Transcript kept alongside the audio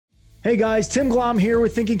Hey guys, Tim Glom here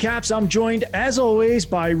with Thinking Caps. I'm joined as always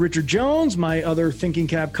by Richard Jones, my other Thinking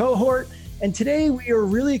Cap cohort. And today we are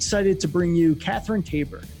really excited to bring you Catherine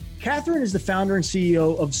Taber. Catherine is the founder and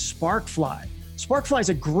CEO of Sparkfly. Sparkfly is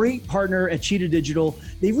a great partner at Cheetah Digital.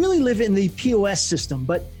 They really live in the POS system,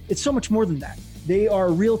 but it's so much more than that. They are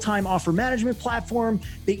a real-time offer management platform.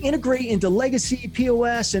 They integrate into legacy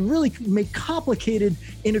POS and really make complicated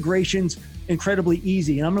integrations incredibly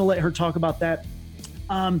easy. And I'm going to let her talk about that.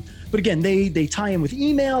 But again, they tie in with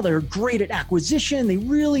email. They're great at acquisition. They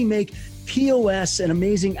really make POS an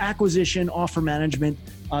amazing acquisition offer management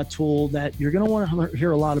tool that you're going to want to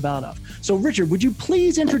hear a lot about. So Richard, would you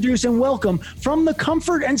please introduce and welcome from the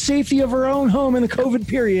comfort and safety of her own home in the COVID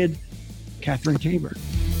period, Catherine Taber.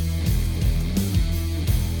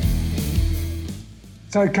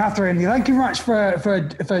 So Catherine, thank you very much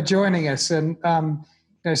for joining us. And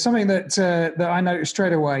something that I noticed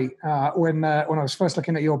straight away when I was first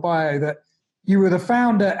looking at your bio, that you were the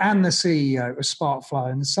founder and the CEO of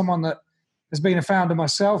Sparkfly, and someone that has been a founder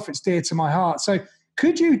myself, it's dear to my heart. So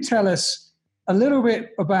could you tell us a little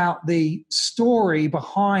bit about the story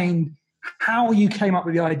behind how you came up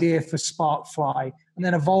with the idea for Sparkfly and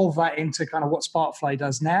then evolve that into kind of what Sparkfly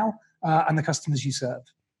does now and the customers you serve?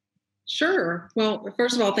 Sure. Well,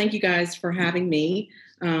 first of all, thank you guys for having me.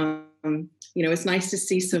 It's nice to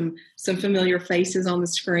see some familiar faces on the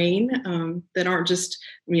screen that aren't just,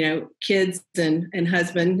 kids and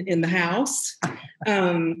husband in the house.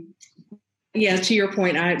 To your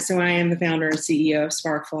point, I am the founder and CEO of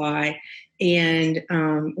Sparkfly, and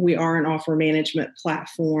we are an offer management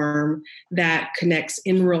platform that connects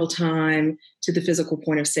in real time to the physical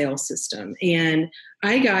point of sale system. And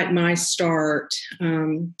I got my start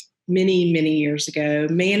many, many years ago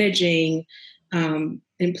managing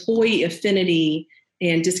employee affinity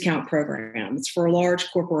and discount programs for large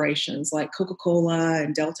corporations like Coca-Cola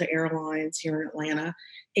and Delta Airlines here in Atlanta.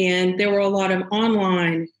 And there were a lot of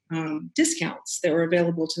online discounts that were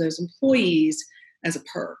available to those employees as a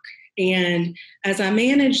perk. And as I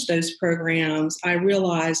managed those programs, I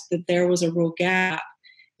realized that there was a real gap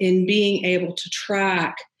in being able to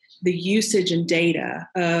track the usage and data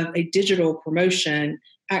of a digital promotion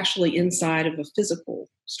actually inside of a physical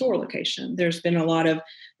store location. There's been a lot of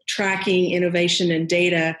tracking, innovation, and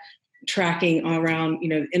data tracking around,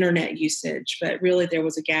 internet usage, but really there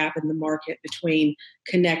was a gap in the market between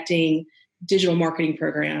connecting digital marketing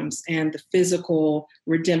programs and the physical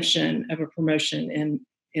redemption of a promotion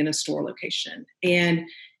in a store location. And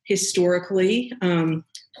historically,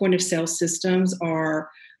 point of sale systems are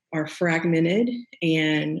fragmented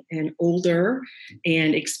and older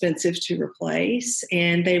and expensive to replace.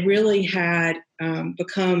 And they really had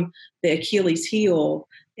become the Achilles heel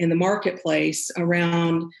in the marketplace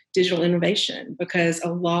around digital innovation, because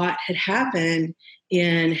a lot had happened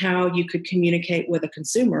in how you could communicate with a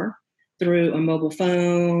consumer through a mobile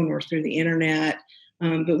phone or through the internet.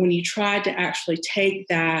 But when you tried to actually take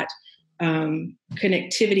that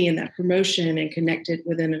connectivity and that promotion and connect it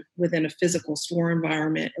within a physical store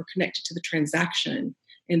environment, or connect it to the transaction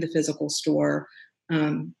in the physical store,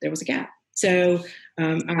 there was a gap. So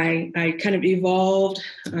I kind of evolved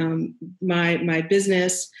my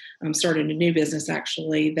business, started a new business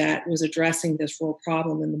actually that was addressing this real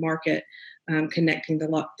problem in the market, connecting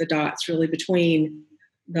the dots really between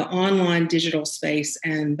the online digital space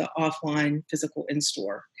and the offline physical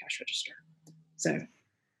in-store cash register. So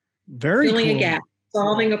very filling cool. a gap,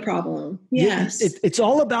 solving a problem. Yes. It's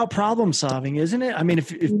all about problem solving, isn't it? I mean,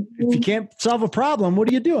 if you can't solve a problem, what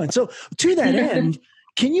are you doing? So to that end,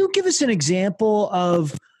 can you give us an example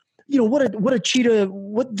of, what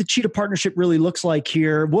the Cheetah partnership really looks like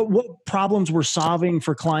here? What problems we're solving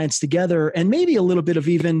for clients together, and maybe a little bit of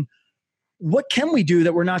even what can we do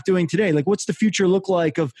that we're not doing today? Like, what's the future look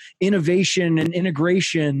like of innovation and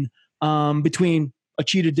integration between a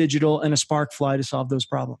Cheetah Digital and a Sparkfly to solve those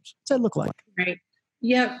problems? What's that look like? Right.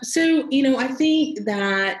 Yeah. So, I think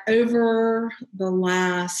that over the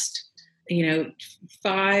last,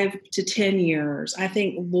 5 to 10 years, I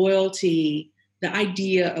think the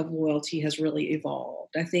idea of loyalty has really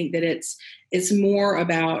evolved. I think that it's more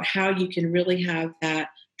about how you can really have that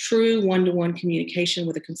true one-to-one communication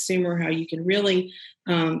with a consumer, how you can really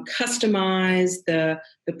customize the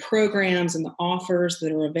programs and the offers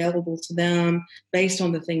that are available to them based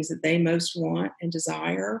on the things that they most want and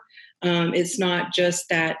desire. It's not just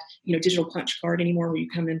that, digital punch card anymore where you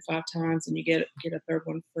come in 5 times and you get a third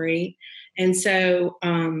one free. And so,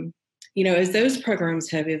 as those programs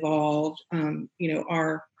have evolved,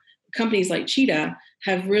 our companies like Cheetah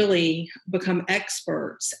have really become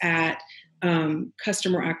experts at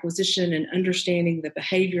customer acquisition and understanding the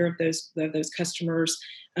behavior of those customers,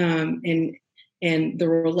 and the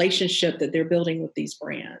relationship that they're building with these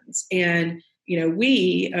brands. And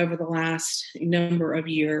we, over the last number of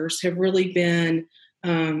years, have really been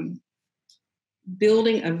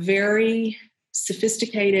building a very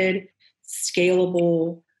sophisticated,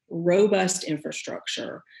 scalable, robust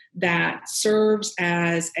infrastructure that serves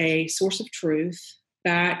as a source of truth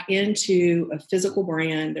back into a physical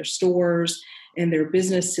brand, their stores, and their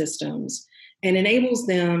business systems, and enables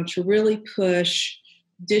them to really push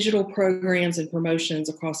digital programs and promotions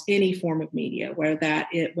across any form of media, whether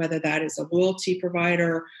that is a loyalty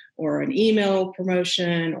provider or an email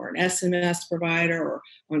promotion or an SMS provider or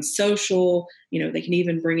on social. They can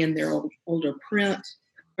even bring in their older print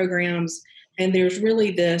programs. And there's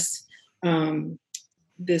really this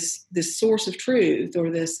source of truth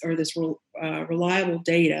or this reliable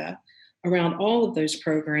data around all of those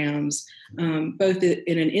programs, both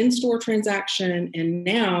in an in-store transaction and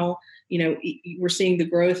now, we're seeing the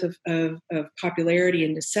growth of popularity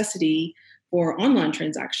and necessity for online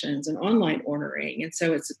transactions and online ordering. And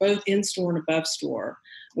so it's both in-store and above store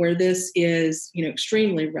where this is,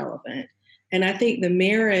 extremely relevant. And I think the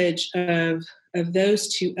marriage of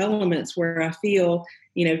those two elements where I feel,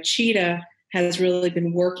 Cheetah has really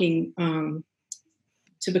been working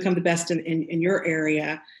to become the best in your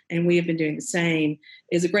area, and we have been doing the same,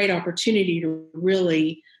 is a great opportunity to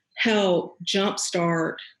really help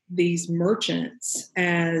jumpstart these merchants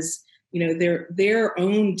as their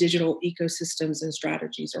own digital ecosystems and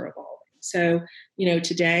strategies are evolving. So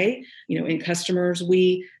today in customers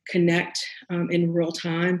we connect in real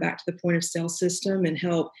time back to the point of sale system and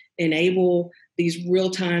help enable these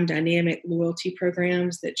real-time dynamic loyalty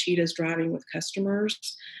programs that Cheetah is driving with customers.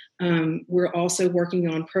 We're also working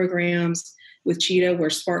on programs with Cheetah where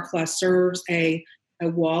Sparkfly serves a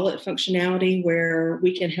wallet functionality where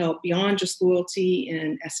we can help beyond just loyalty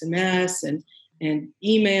and SMS and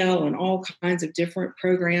email and all kinds of different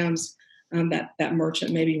programs that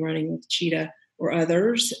merchant may be running with Cheetah or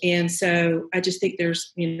others. And so I just think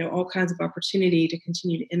there's, all kinds of opportunity to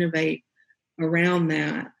continue to innovate around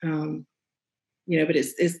that. But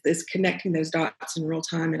it's connecting those dots in real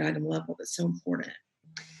time at item level that's so important.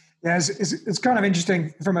 Yeah, it's kind of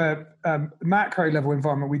interesting from a macro level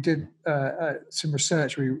environment. We did some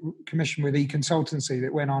research we commissioned with eConsultancy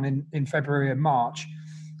that went on in February and March.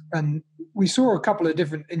 And we saw a couple of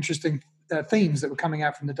different interesting themes that were coming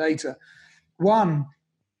out from the data. One,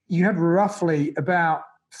 you had roughly about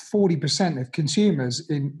 40% of consumers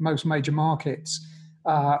in most major markets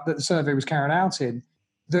that the survey was carried out in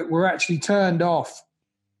that were actually turned off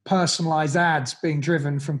personalized ads being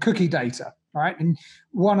driven from cookie data. Right. And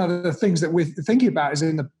one of the things that we're thinking about is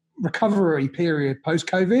in the recovery period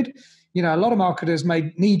post-COVID, a lot of marketers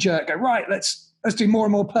made knee-jerk go, right, let's do more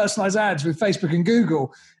and more personalized ads with Facebook and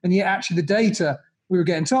Google. And yet actually the data we were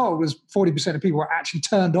getting told was 40% of people were actually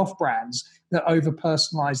turned off brands that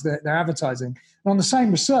over-personalized their advertising. And on the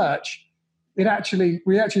same research, we actually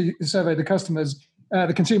surveyed the consumers,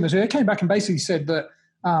 who came back and basically said that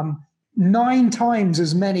 9 times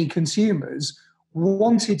as many consumers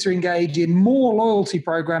wanted to engage in more loyalty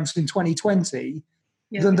programs in 2020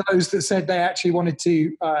 than those that said they actually wanted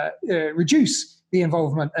to reduce the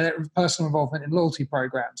involvement, personal involvement in loyalty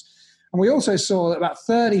programs. And we also saw that about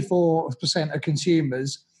 34% of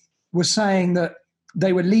consumers were saying that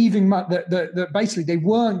they were leaving, that basically they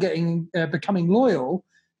weren't becoming loyal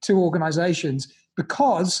to organizations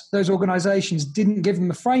because those organizations didn't give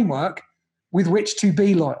them a framework with which to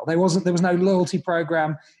be loyal. There was no loyalty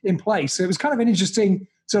program in place. So it was kind of an interesting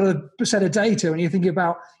sort of set of data when you're thinking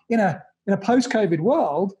about in a post-COVID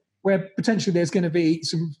world where potentially there's going to be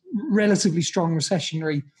some relatively strong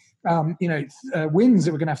recessionary winds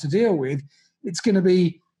that we're going to have to deal with. It's going to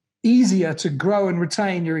be easier to grow and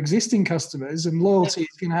retain your existing customers, and loyalty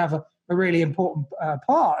is going to have a really important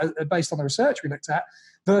part based on the research we looked at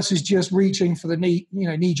versus just reaching for the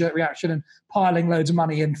knee-jerk reaction and piling loads of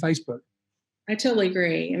money in Facebook. I totally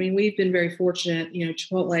agree. I mean, we've been very fortunate.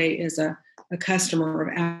 Chipotle is a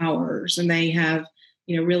customer of ours, and they have,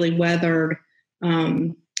 really weathered,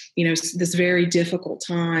 this very difficult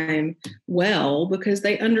time well because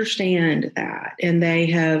they understand that, and they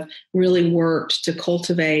have really worked to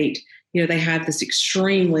cultivate. They have this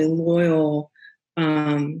extremely loyal,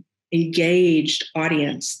 engaged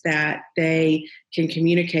audience that they can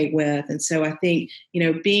communicate with. And so I think,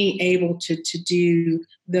 being able to do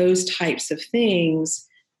those types of things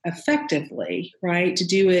effectively, right, to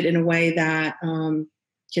do it in a way that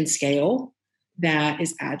can scale, that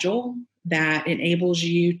is agile, that enables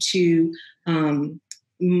you to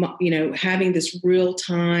having this real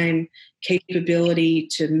time capability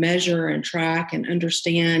to measure and track and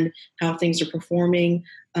understand how things are performing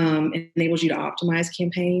enables you to optimize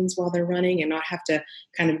campaigns while they're running and not have to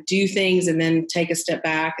kind of do things and then take a step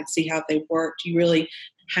back and see how they worked. You really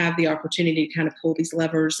have the opportunity to kind of pull these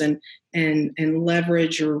levers and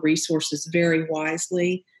leverage your resources very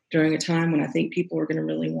wisely during a time when I think people are going to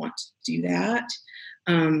really want to do that.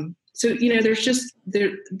 So,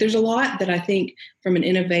 there's a lot that I think from an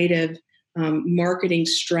innovative marketing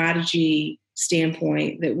strategy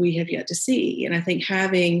standpoint that we have yet to see. And I think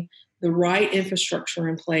having the right infrastructure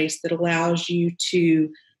in place that allows you to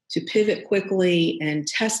pivot quickly and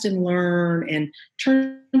test and learn and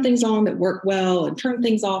turn things on that work well and turn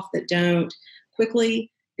things off that don't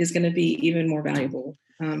quickly is going to be even more valuable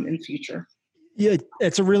in the future. Yeah,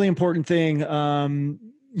 it's a really important thing.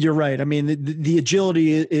 You're right. I mean, the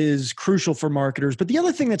agility is crucial for marketers. But the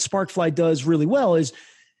other thing that Sparkfly does really well is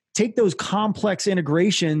take those complex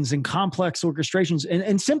integrations and complex orchestrations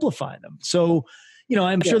and simplify them. So,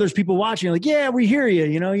 I'm sure there's people watching like, yeah, we hear you.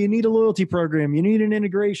 You need a loyalty program. You need an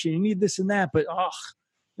integration. You need this and that. But,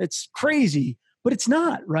 it's crazy. But it's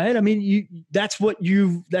not, right? I mean, that's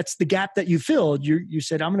the gap that you filled. You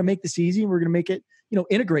said, I'm going to make this easy. And we're going to make it,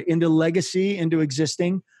 integrate into legacy, into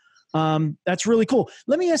existing. That's really cool.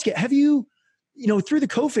 Let me ask you, have you, through the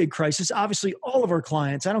COVID crisis, obviously all of our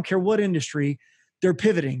clients, I don't care what industry, they're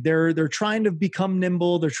pivoting. They're trying to become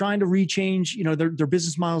nimble. They're trying to rechange, their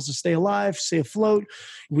business models to stay alive, stay afloat.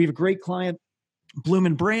 We have a great client,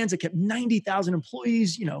 Bloomin' Brands, that kept 90,000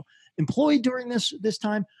 employees, employed during this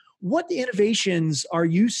time. What innovations are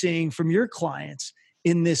you seeing from your clients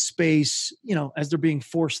in this space, as they're being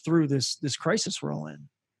forced through this crisis we're all in?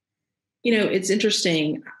 It's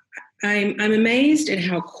interesting. I'm amazed at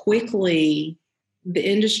how quickly the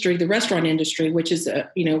industry, the restaurant industry, which is,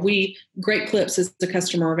 Great Clips is a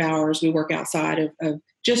customer of ours. We work outside of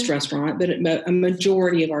just restaurant, but a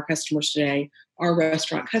majority of our customers today are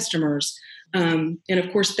restaurant customers. And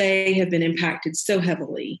of course, they have been impacted so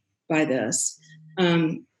heavily by this.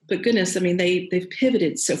 But goodness, I mean, they've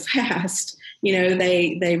pivoted so fast.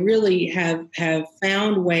 They really have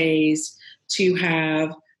found ways to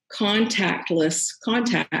have contactless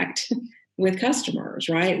contact with customers,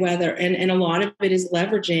 right? And a lot of it is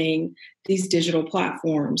leveraging these digital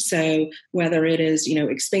platforms. So whether it is,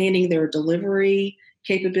 expanding their delivery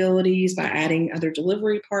capabilities by adding other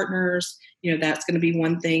delivery partners, that's going to be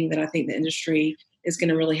one thing that I think the industry is going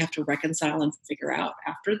to really have to reconcile and figure out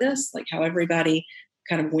after this, like how everybody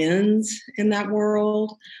kind of wins in that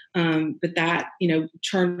world. But that,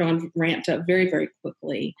 ramped up very, very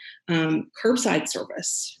quickly. Curbside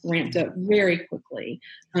service ramped up very quickly.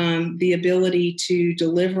 The ability to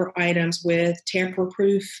deliver items with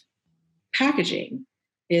tamper-proof packaging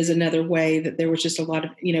is another way that there was just a lot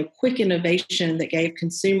of, quick innovation that gave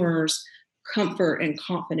consumers comfort and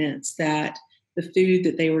confidence that the food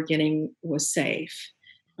that they were getting was safe.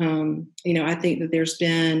 I think that there's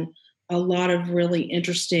been a lot of really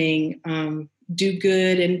interesting do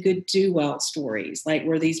good and good do well stories, like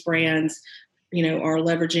where these brands, are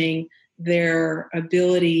leveraging their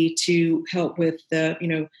ability to help with the,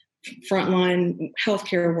 frontline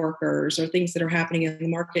healthcare workers or things that are happening in the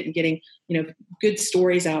market and getting, good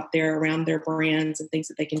stories out there around their brands and things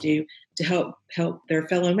that they can do to help their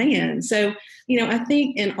fellow man. So, I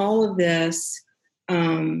think in all of this,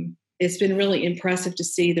 it's been really impressive to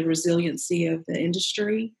see the resiliency of the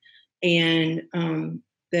industry. And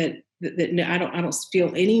that I don't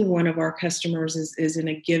feel any one of our customers is in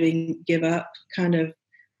a give up kind of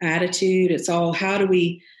attitude. It's all how do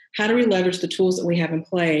we leverage the tools that we have in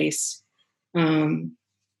place to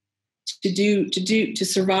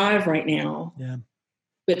survive right now,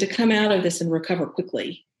 but to come out of this and recover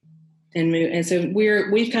quickly and move. And so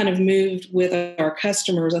we've kind of moved with our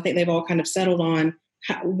customers. I think they've all kind of settled on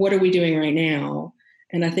what are we doing right now.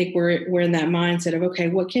 And I think we're in that mindset of, okay,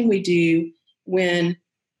 what can we do when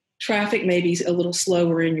traffic may be a little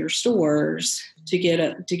slower in your stores to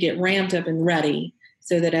get ramped up and ready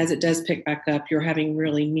so that as it does pick back up, you're having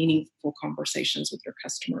really meaningful conversations with your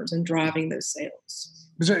customers and driving those sales.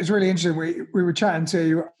 It's really interesting. We were chatting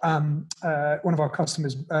to one of our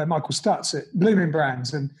customers, Michael Stutz at Bloomin'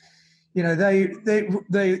 Brands, and they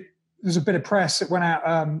there's a bit of press that went out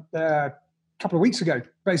a couple of weeks ago,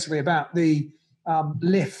 basically about the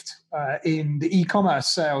lift in the e-commerce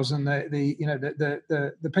sales and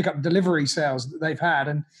the pickup and delivery sales that they've had,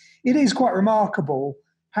 and it is quite remarkable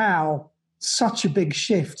how such a big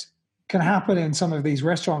shift can happen in some of these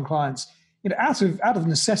restaurant clients, out of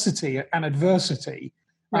necessity and adversity.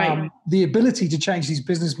 Right. The ability to change these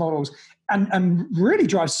business models and really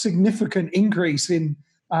drive significant increase in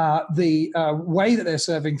the way that they're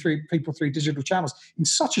serving people through digital channels in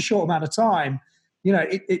such a short amount of time,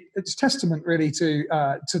 it's testament really to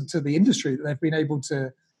the industry that they've been able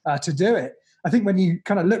to do it. I think when you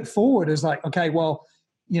kind of look forward as like, okay, well,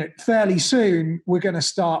 fairly soon we're going to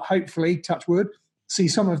start, hopefully, touch wood, see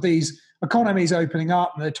some of these economies opening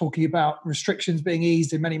up, and they're talking about restrictions being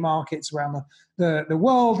eased in many markets around the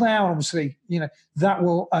world now. And obviously, that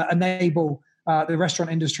will enable the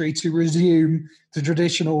restaurant industry to resume the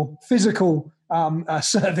traditional physical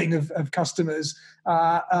serving of customers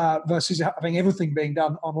versus having everything being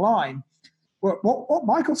done online. What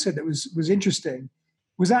Michael said that was interesting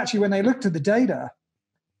was actually when they looked at the data,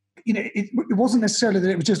 it wasn't necessarily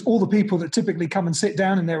that it was just all the people that typically come and sit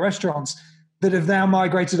down in their restaurants that have now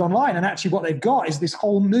migrated online. And actually what they've got is this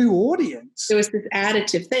whole new audience. So it's this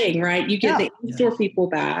additive thing, right? You get the in-store people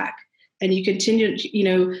back and you continue,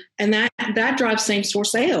 and that drives same-store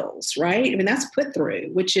sales, right? I mean, that's put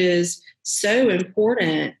through, which is so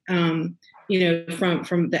important, from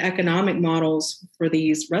the economic models for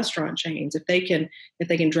these restaurant chains. If they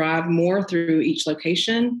can drive more through each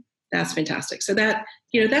location, that's fantastic. So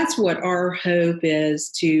that's what our hope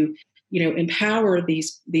is, to empower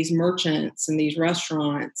these merchants and these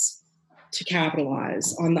restaurants to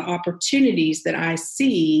capitalize on the opportunities that I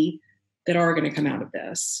see that are going to come out of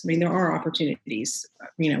this. I mean, there are opportunities,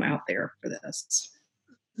 out there for this.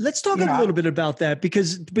 Let's talk a little bit about that,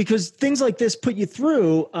 because things like this put you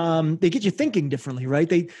through. They get you thinking differently, right?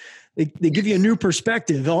 They give you a new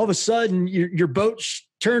perspective. All of a sudden, your boat's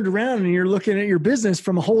turned around and you're looking at your business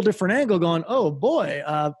from a whole different angle, going, "Oh boy,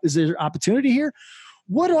 is there opportunity here?"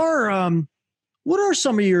 What are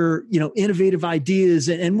some of your innovative ideas,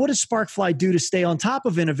 and what does Sparkfly do to stay on top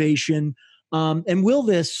of innovation? And will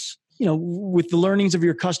this, with the learnings of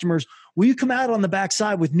your customers, will you come out on the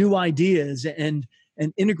backside with new ideas and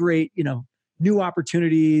integrate new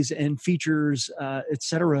opportunities and features, et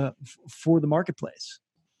cetera, for the marketplace?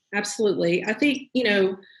 Absolutely. I think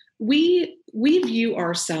we view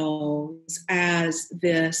ourselves as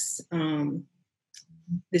this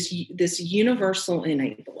universal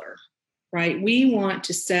enabler, right? We want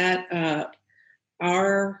to set up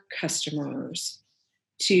our customers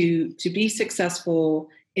to be successful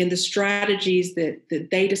in the strategies that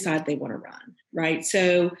they decide they want to run, right?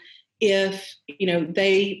 So if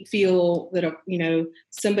they feel that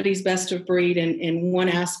somebody's best of breed in one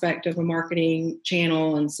aspect of a marketing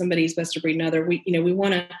channel and somebody's best of breed in another, we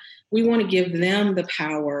want to give them the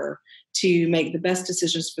power to make the best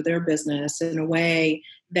decisions for their business in a way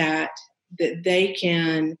that they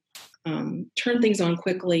can turn things on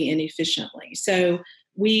quickly and efficiently. So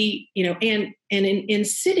we, and in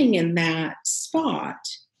sitting in that spot,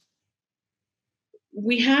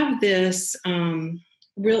 we have this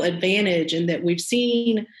real advantage in that we've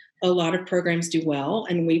seen a lot of programs do well,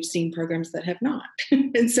 and we've seen programs that have not.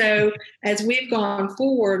 And so as we've gone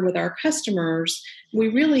forward with our customers, we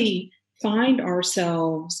really find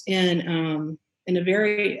ourselves in a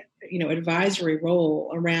very advisory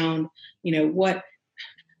role around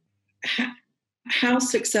how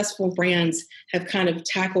successful brands have kind of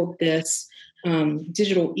tackled this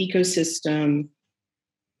digital ecosystem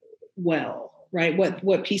well, right?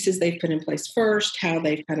 What pieces they've put in place first, how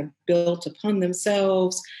they've kind of built upon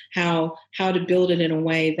themselves, how to build it in a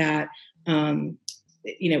way that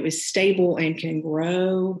is stable and can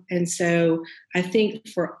grow. And so I think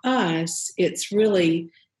for us, it's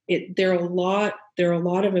really there are a lot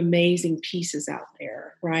of amazing pieces out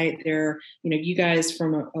there, right? You guys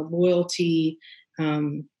from a loyalty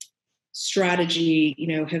strategy,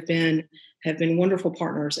 have been wonderful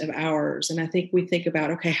partners of ours. And I think we think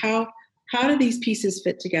about, okay, how do these pieces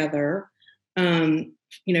fit together?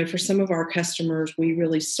 For some of our customers, we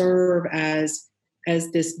really serve as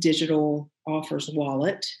this digital offers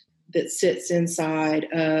wallet that sits inside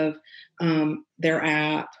of their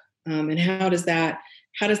app. And how does that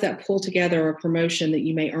pull together a promotion that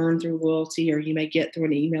you may earn through loyalty, or you may get through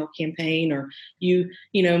an email campaign, or you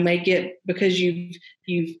may get because you've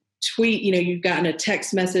you've gotten a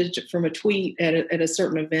text message from a tweet at a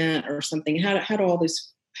certain event or something. How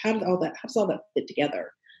does all that fit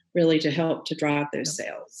together really to help to drive those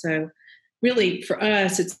sales? So really for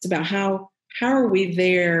us, it's about how are we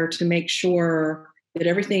there to make sure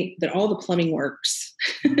that all the plumbing works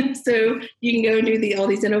so you can go and do all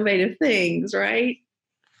these innovative things, right?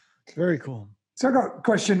 Very cool. So I got a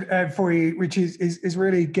question for you, which is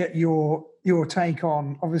really get your take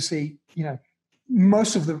on, obviously,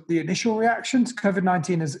 most of the initial reactions,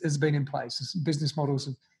 COVID-19 has been in place. Business models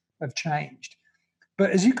have changed.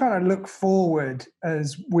 But as you kind of look forward,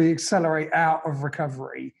 as we accelerate out of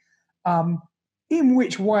recovery, in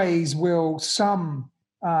which ways will some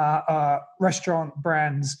restaurant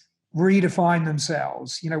brands redefine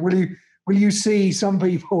themselves? Will you see some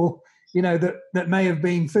people, that may have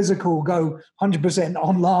been physical go 100%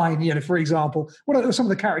 online, for example? What are some of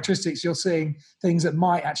the characteristics you're seeing, things that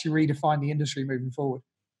might actually redefine the industry moving forward?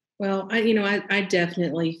 Well, I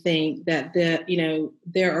definitely think that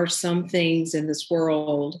there are some things in this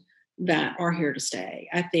world that are here to stay.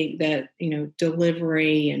 I think that,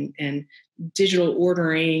 delivery and digital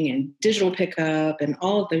ordering and digital pickup and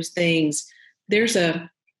all of those things, there's a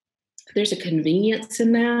convenience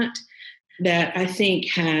in that I think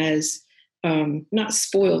has not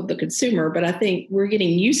spoiled the consumer, but I think we're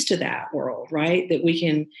getting used to that world, right? That we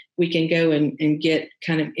can go and get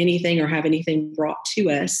kind of anything or have anything brought to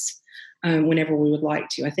us whenever we would like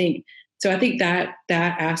to. I think that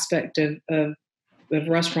aspect of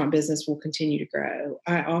restaurant business will continue to grow.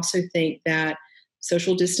 I also think that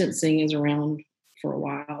social distancing is around for a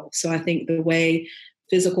while. So I think the way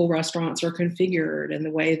physical restaurants are configured and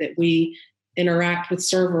the way that we interact with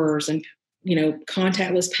servers and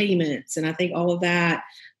contactless payments, and I think all of that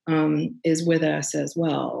is with us as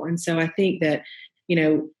well. And so I think that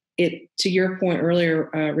it, to your point earlier,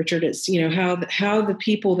 Richard, it's how the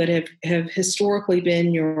people that have historically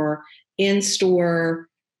been your in-store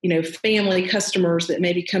family customers that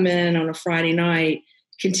maybe come in on a Friday night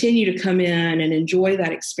continue to come in and enjoy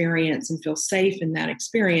that experience and feel safe in that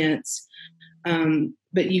experience.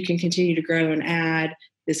 But you can continue to grow and add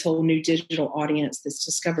this whole new digital audience that's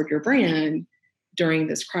discovered your brand during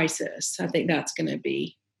this crisis. I think that's going to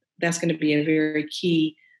be a very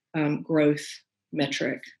key growth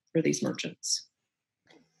metric for these merchants.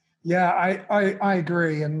 Yeah, I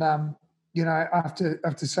agree, and I have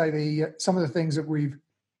to say some of the things that we've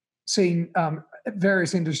seen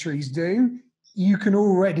various industries do, you can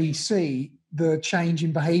already see the change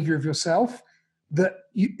in behavior of yourself that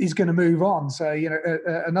is going to move on. So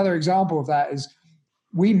another example of that is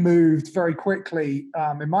we moved very quickly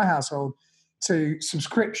in my household to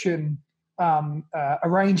subscription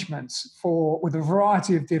arrangements with a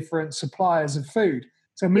variety of different suppliers of food.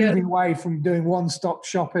 So moving away from doing one-stop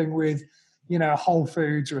shopping with, Whole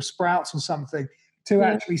Foods or a Sprouts or something, to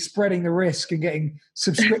actually spreading the risk and getting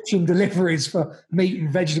subscription deliveries for meat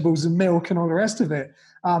and vegetables and milk and all the rest of it,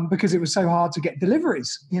 because it was so hard to get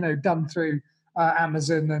deliveries, done through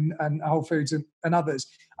Amazon and Whole Foods and others.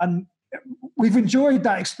 And we've enjoyed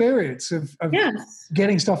that experience of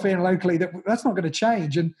getting stuff in locally. That's not going to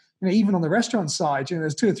change. And even on the restaurant side,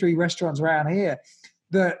 there's 2 or 3 restaurants around here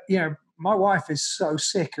that my wife is so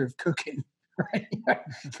sick of cooking. Right?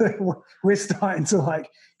 We're starting to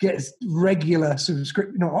get regular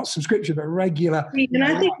not subscription, but regular. And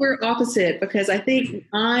I think we're opposite, because I think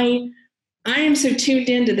I am so tuned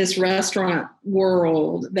into this restaurant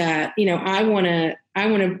world that I want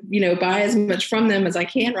to buy as much from them as I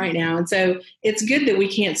can right now. And so it's good that we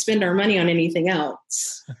can't spend our money on anything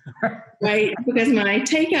else, right? Because my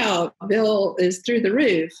takeout bill is through the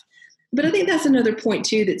roof. But I think that's another point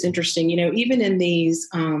too that's interesting. Even in these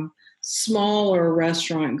smaller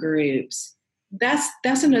restaurant groups,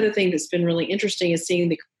 that's another thing that's been really interesting, is seeing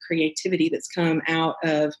the creativity that's come out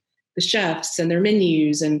of the chefs and their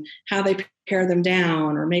menus and how they pare them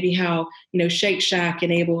down, or maybe how Shake Shack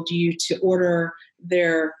enabled you to order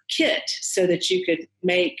their kit so that you could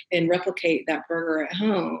make and replicate that burger at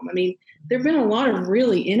home. I mean, there have been a lot of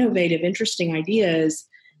really innovative, interesting ideas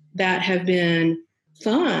that have been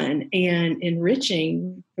fun and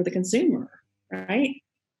enriching for the consumer, right?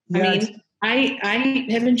 Yes. I mean, I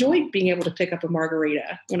have enjoyed being able to pick up a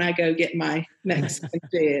margarita when I go get my Mexican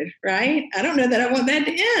food, right? I don't know that I want that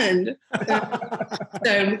to end.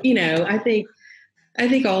 So, I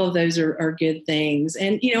think all of those are good things.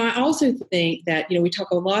 And, I also think that, we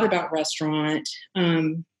talk a lot about restaurant,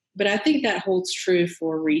 but I think that holds true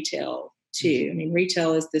for retail too. I mean,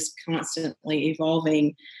 retail is this constantly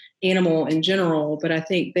evolving animal in general, but I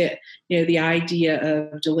think that, the idea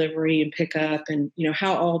of delivery and pickup and,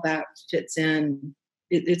 how all that fits in,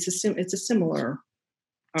 it's a similar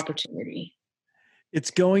opportunity.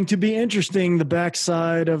 It's going to be interesting, the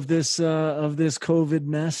backside of this COVID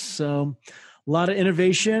mess. So a lot of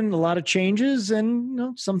innovation, a lot of changes,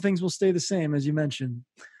 and some things will stay the same, as you mentioned.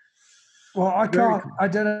 Well, I don't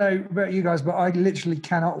know about you guys, but I literally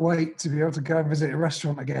cannot wait to be able to go and visit a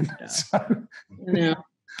restaurant again. Yeah. So.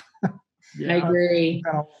 I agree.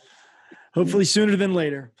 Hopefully sooner than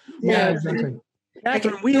later. Yeah, exactly.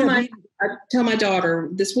 Catherine, I tell my daughter,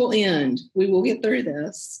 this will end. We will get through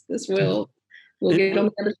this. We'll get on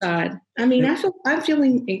the other side. I mean, I'm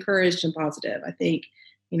feeling encouraged and positive. I think,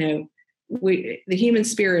 the human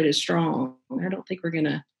spirit is strong. I don't think we're going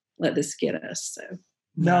to let this get us. So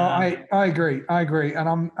No, I agree.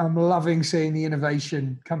 And I'm loving seeing the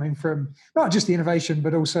innovation coming from not just the innovation,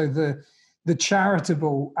 but also the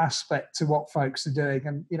charitable aspect to what folks are doing.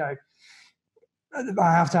 And,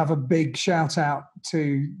 I have to have a big shout out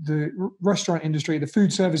to the restaurant industry, the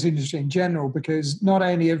food service industry in general, because not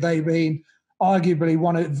only have they been arguably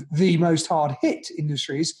one of the most hard hit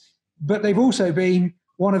industries, but they've also been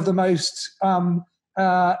one of the most,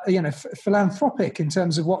 philanthropic in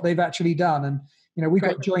terms of what they've actually done. And, we've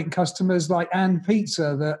got joint customers like And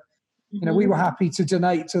Pizza that, we were happy to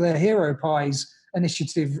donate to their Hero Pies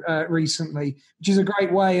initiative recently, which is a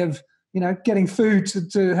great way of, getting food to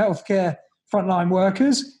healthcare frontline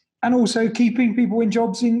workers and also keeping people in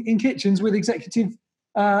jobs in kitchens with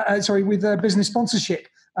business sponsorship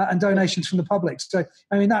and donations from the public. So,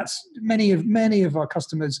 that's many of our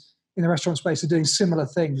customers in the restaurant space are doing similar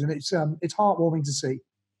things, and it's heartwarming to see.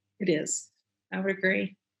 It is. I would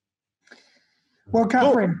agree. Well,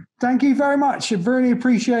 Catherine, thank you very much. I really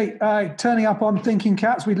appreciate turning up on Thinking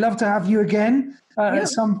Caps. We'd love to have you again at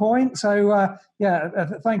some point. So,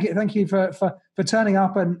 thank you for turning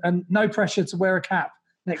up, and no pressure to wear a cap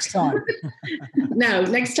next time. No,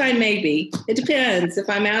 next time maybe. It depends. If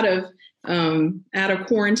I'm out of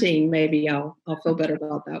quarantine, maybe I'll feel better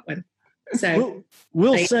about that one. So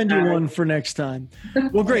we'll send you one for next time.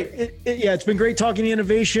 Well, great. It's been great talking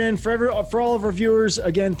innovation for all of our viewers.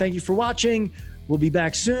 Again, thank you for watching. We'll be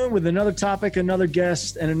back soon with another topic, another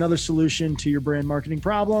guest, and another solution to your brand marketing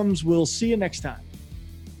problems. We'll see you next time.